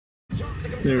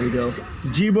There we go.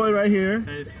 G-Boy right here.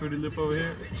 Hey, Fruity Lip over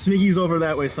here. Smiggy's over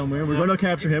that way somewhere. We're going to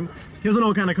capture him. He doesn't know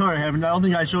what kind of car I have. I don't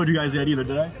think I showed you guys yet either,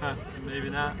 did I? Maybe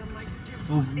not.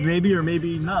 Well, maybe or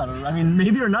maybe not. Or, I mean,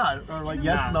 maybe or not. Or like,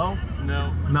 yes, no?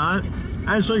 No. Not?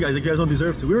 I didn't show you guys if you guys don't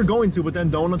deserve to. We were going to, but then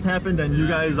donuts happened and you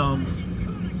guys, I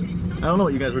don't know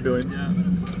what you guys were doing. Yeah.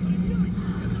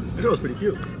 The girl was pretty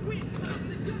cute.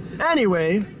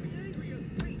 Anyway,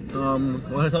 what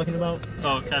was I talking about?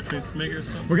 Oh, capturing Smiggy or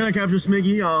something? We're gonna capture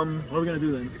Smiggy. What are we gonna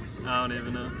do then? I don't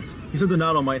even know. He said the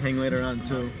Donald might hang later on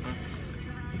too.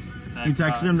 He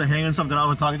texted him to hang and something. I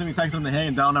was talking to him. He texted him to hang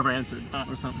and Donald never answered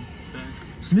or something. Okay.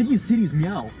 Smiggy's titties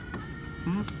meow.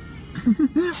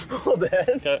 Hold that.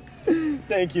 Okay.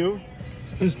 Thank you.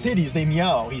 His titties, they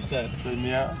meow, he said. They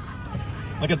meow?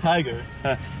 Like a tiger.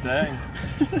 Dang.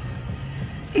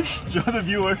 Show the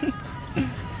viewers.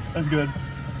 That's good.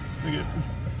 Good.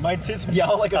 My tits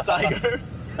meow like a tiger.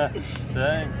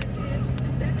 Dang.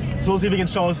 So we'll see if we can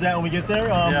show us that when we get there.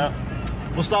 Yeah.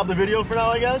 We'll stop the video for now,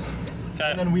 I guess. Okay.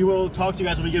 And then we will talk to you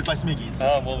guys when we get by Smiggy's.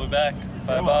 We'll be back.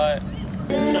 Bye-bye.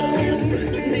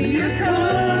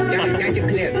 Got your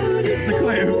clip. It's the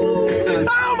clip.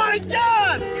 Oh my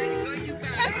god!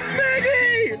 It's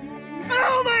Smiggy!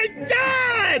 Oh my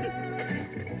god!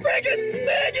 Freaking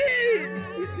Smiggy!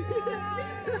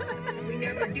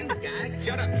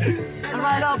 Shut up, son. I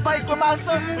ride on bike with my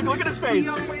son. Look at his face.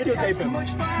 Videotape him.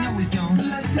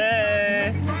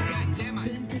 Hey!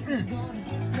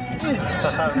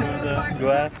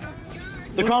 Glass?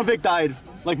 The convict died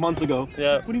like months ago.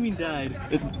 Yeah. What do you mean died?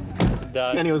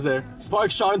 Danny was there.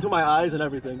 Sparks shot into my eyes and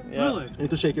everything. Yeah. Really? You need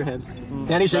to shake your hand.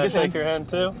 Danny, shake his hand. Shake your hand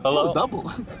too. Hello. Oh, double.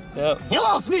 Yeah.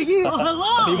 Hello, Smiggy. Oh,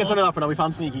 hello! Okay, you can turn it off for now. We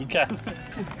found Smiggy. Okay.